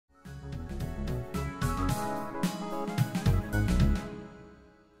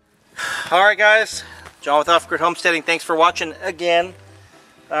Alright guys, John with Off-Grid Homesteading. Thanks for watching again.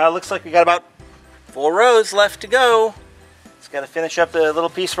 Looks like we got about 4 rows left to go. Just got to finish up the little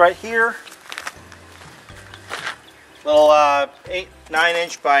piece right here. Little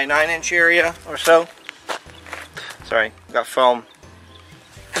 9-inch by 9-inch area or so. Sorry, got foam.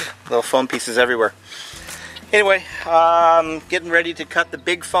 Little foam pieces everywhere. Anyway, getting ready to cut the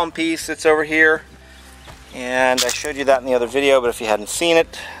big foam piece that's over here. And I showed you that in the other video, but if you hadn't seen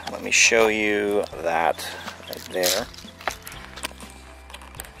it, let me show you that right there.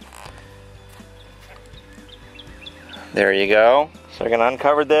 There you go. So we're going to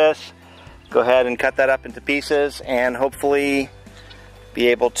uncover this, go ahead and cut that up into pieces, and hopefully be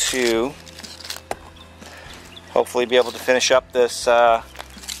able to finish up this.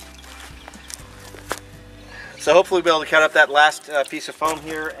 So hopefully we'll be able to cut up that last piece of foam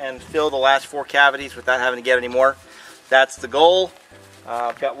here and fill the last 4 cavities without having to get any more. That's the goal.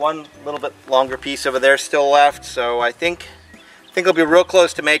 I've got one little bit longer piece over there still left, so I think I'll be real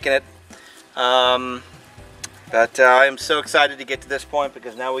close to making it. But I am so excited to get to this point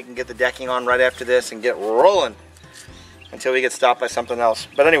because now we can get the decking on right after this and get rolling until we get stopped by something else.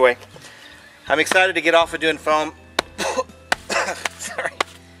 But anyway, I'm excited to get off of doing foam. Sorry.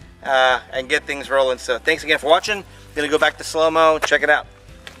 And get things rolling. So thanks again for watching. I'm gonna go back to slow-mo, check it out.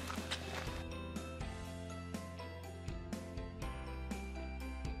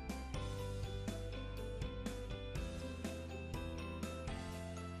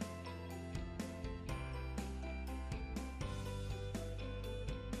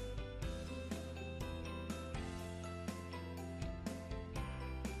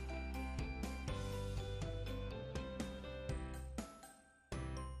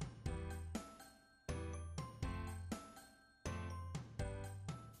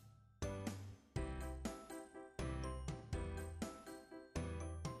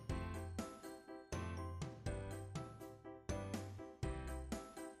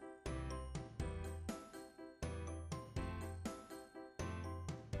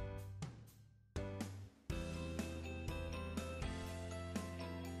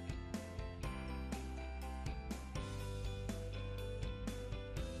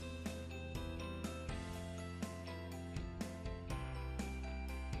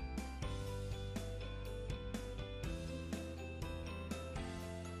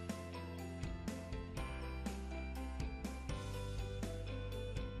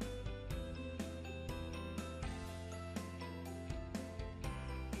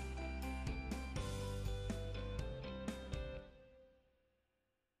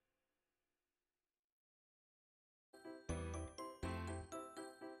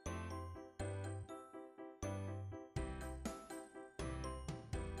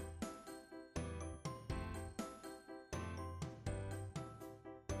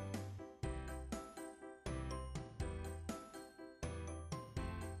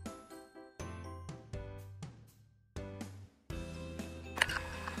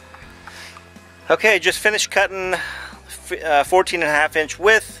 Okay, just finished cutting 14.5-inch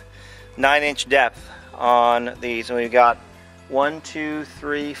width, 9-inch depth on these, and we've got 1, 2,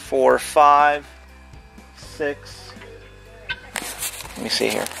 3, 4, 5, 6. Let me see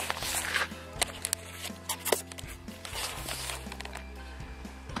here.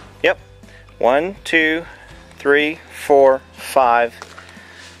 Yep, 1, 2, 3, 4, 5,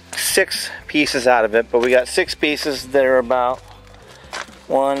 6 pieces out of it, but we got 6 pieces that are about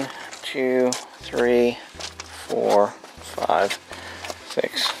 1, 2, 3, 4, 5,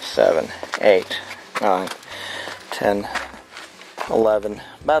 6, 7, 8, 9, 10, 11,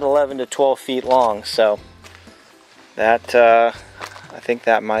 about 11 to 12 feet long. So that I think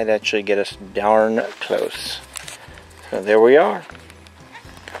that might actually get us darn close. So there we are,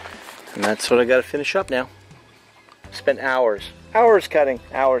 and that's what I got to finish up now. Spent hours cutting,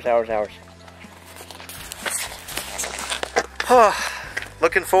 hours.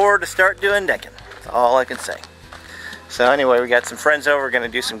 Looking forward to start doing decking. That's all I can say. So anyway, we got some friends over. We're going to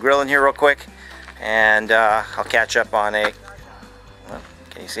do some grilling here real quick. And I'll catch up on a... Well,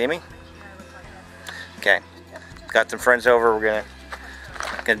 can you see me? Okay. Got some friends over. We're going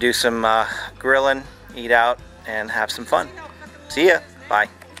to do some grilling, eat out, and have some fun. See ya. Bye.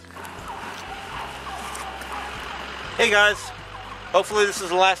 Hey guys. Hopefully this is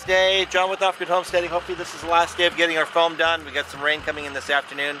the last day. John with Off-Grid Homesteading. Hopefully this is the last day of getting our foam done. We got some rain coming in this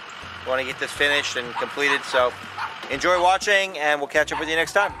afternoon. We want to get this finished and completed. So enjoy watching, and we'll catch up with you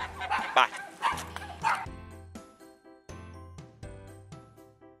next time. Bye.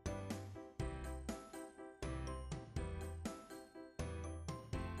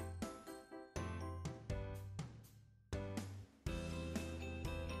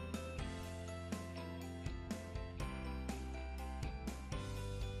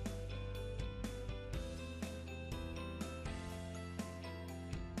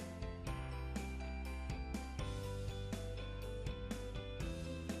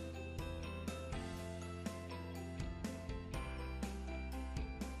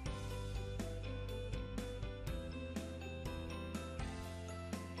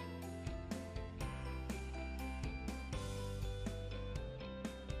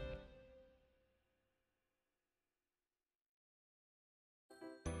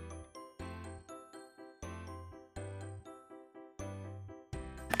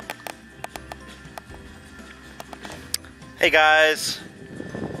 Hey guys,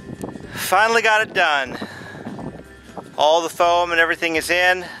 finally got it done. All the foam and everything is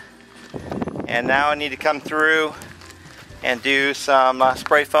in, and now I need to come through and do some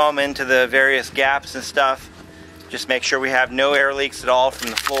spray foam into the various gaps and stuff. Just make sure we have no air leaks at all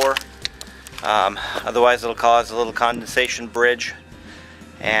from the floor. Otherwise it'll cause a little condensation bridge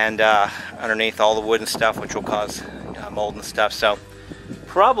and underneath all the wood and stuff, which will cause mold and stuff. So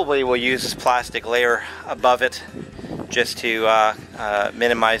probably we'll use this plastic layer above it just to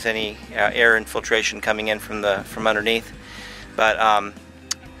minimize any air infiltration coming in from underneath. But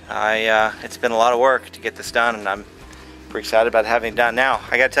it's been a lot of work to get this done, and I'm pretty excited about having it done. Now,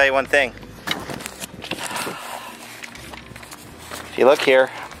 I gotta tell you one thing. If you look here,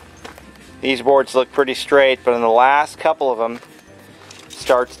 these boards look pretty straight, but in the last couple of them,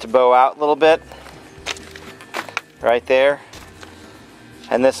 starts to bow out a little bit, right there.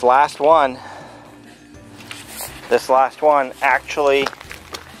 And this last one actually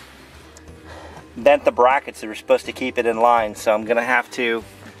bent the brackets that were supposed to keep it in line. So I'm gonna have to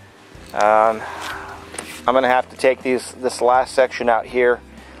take this last section out here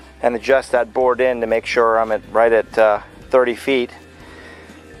and adjust that board in to make sure I'm right at 30 feet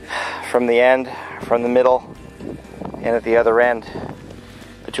from the end, from the middle, and at the other end,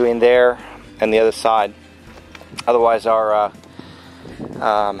 between there and the other side. Otherwise our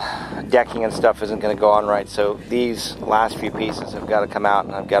decking and stuff isn't going to go on right. So these last few pieces have got to come out,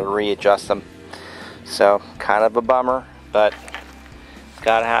 and I've got to readjust them. So kind of a bummer, but it's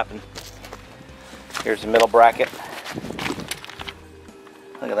got to happen. Here's the middle bracket.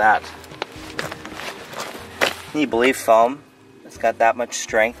 Look at that. Can you believe foam? It's got that much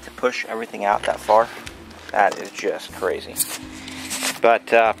strength to push everything out that far. That is just crazy.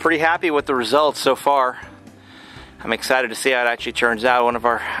 But pretty happy with the results so far. I'm excited to see how it actually turns out. One of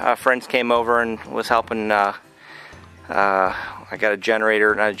our friends came over and was helping. I got a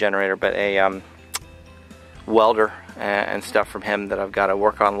generator, not a generator, but a welder and stuff from him that I've got to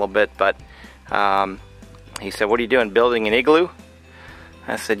work on a little bit. But he said, "What are you doing, building an igloo?"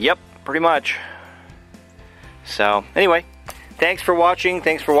 I said, "Yep, pretty much." So anyway, thanks for watching.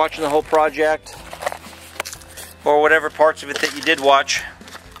 Thanks for watching the whole project, or whatever parts of it that you did watch.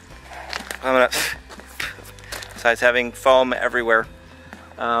 Besides having foam everywhere,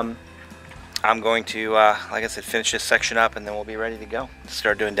 I'm going to, like I said, finish this section up, and then we'll be ready to go to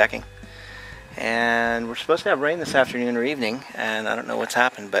start doing decking. And we're supposed to have rain this afternoon or evening, and I don't know what's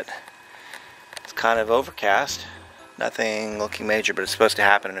happened, but it's kind of overcast. Nothing looking major, but it's supposed to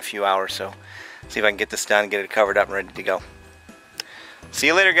happen in a few hours, so see if I can get this done, get it covered up and ready to go. See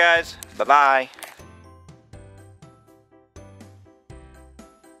you later, guys. Bye-bye.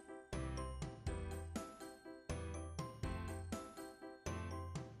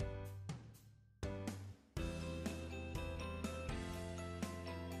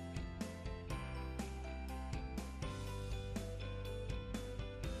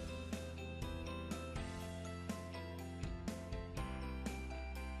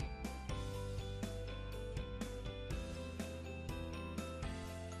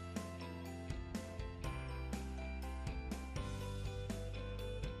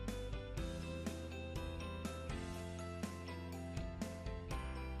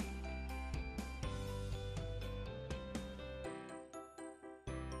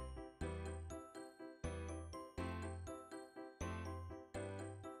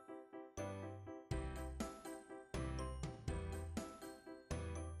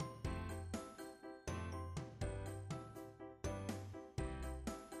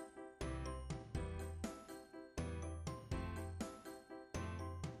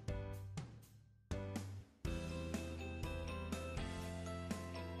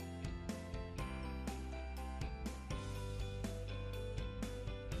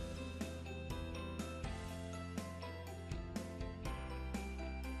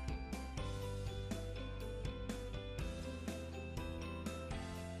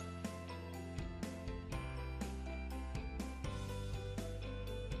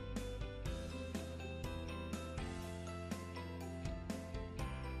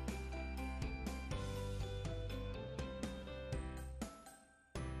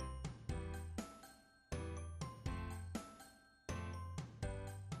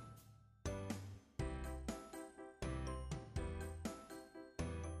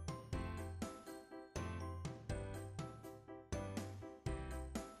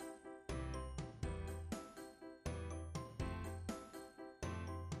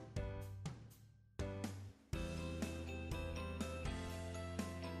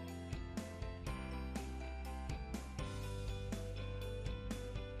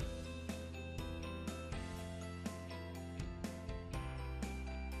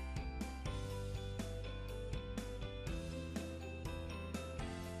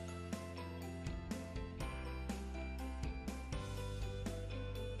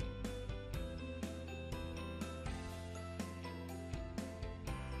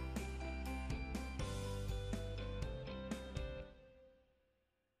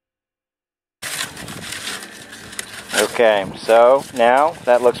 Okay, so now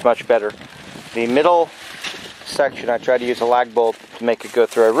that looks much better. The middle section, I tried to use a lag bolt to make it go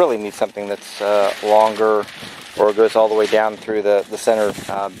through. I really need something that's longer, or it goes all the way down through the center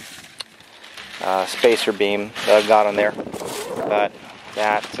spacer beam that I've got on there. But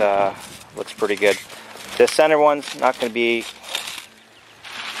that looks pretty good. This center one's not going to be,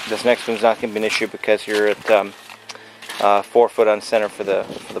 this next one's not going to be an issue because you're at 4 foot on center for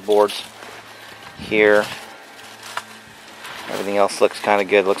the boards here. Everything else looks kind of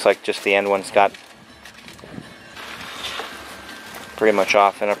good. Looks like just the end one's got pretty much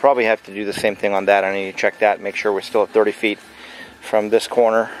off, and I'll probably have to do the same thing on that. I need to check that, make sure we're still at 30 feet from this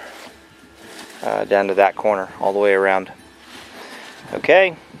corner down to that corner, all the way around.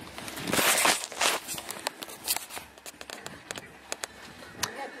 Okay.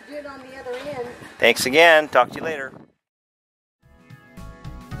 Do it on the other end. Thanks again. Talk to you later.